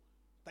quote,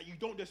 that you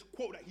don't just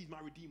quote that he's my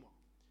redeemer.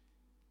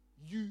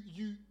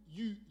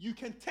 You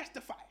can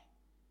testify.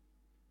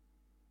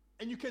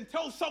 And you can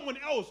tell someone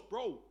else,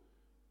 bro,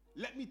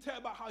 let me tell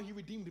you about how he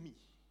redeemed me.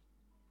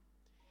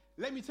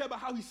 Let me tell you about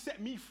how he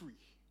set me free.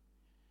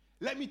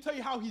 Let me tell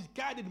you how he's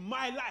guided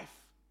my life.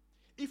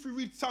 If you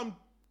read Psalm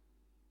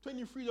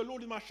 23, the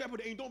Lord is my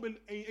shepherd, and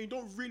you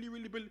don't really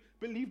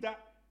believe that,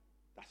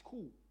 that's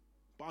cool.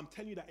 But I'm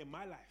telling you that in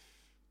my life,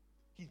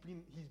 he's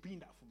been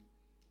that for me.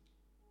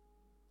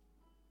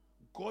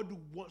 God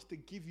wants to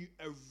give you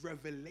a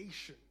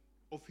revelation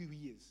of who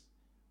he is.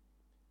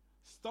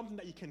 Something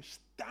that you can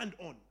stand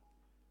on.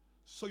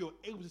 So you're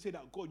able to say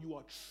that, God, you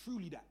are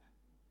truly that.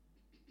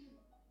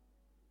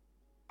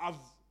 I've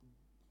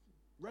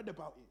read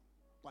about it,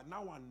 but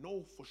now I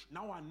know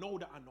now I know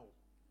that I know.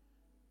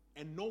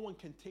 And no one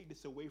can take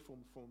this away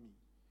from me.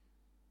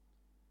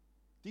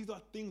 These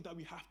are things that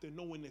we have to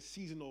know in a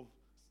season of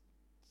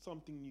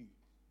something new.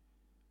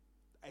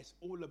 It's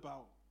all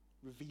about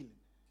revealing.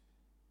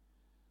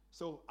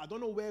 So I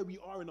don't know where we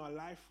are in our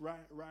life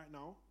right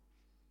now.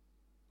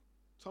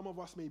 Some of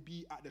us may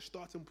be at the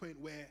starting point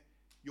where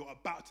you're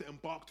about to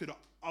embark to the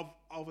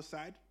other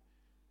side.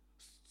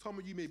 Some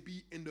of you may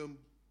be in the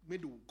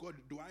middle. God,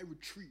 do I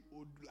retreat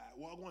or like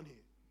what I want here?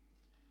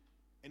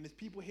 And there's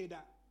people here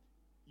that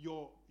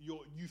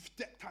you've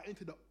stepped out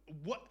into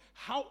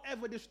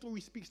however this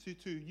story speaks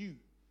to you,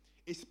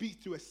 it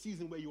speaks to a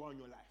season where you are in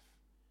your life.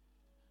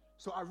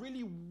 So I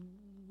really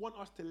want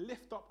us to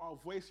lift up our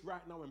voice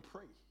right now and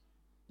pray.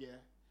 Yeah.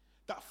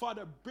 That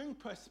Father, bring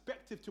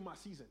perspective to my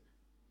season.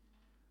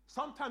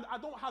 Sometimes I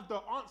don't have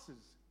the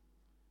answers.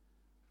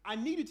 I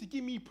need you to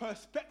give me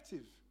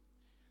perspective.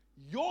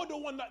 You're the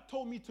one that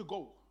told me to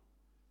go.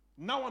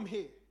 Now I'm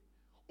here.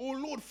 Oh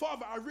Lord,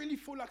 Father, I really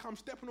feel like I'm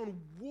stepping on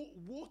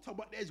water,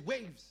 but there's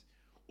waves.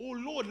 Oh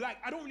Lord, like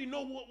I don't really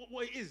know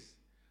what it is.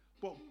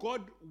 But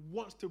God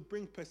wants to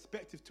bring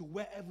perspective to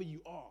wherever you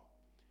are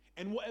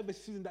and whatever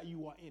season that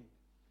you are in.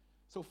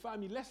 So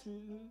family, let's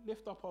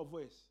lift up our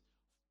voice.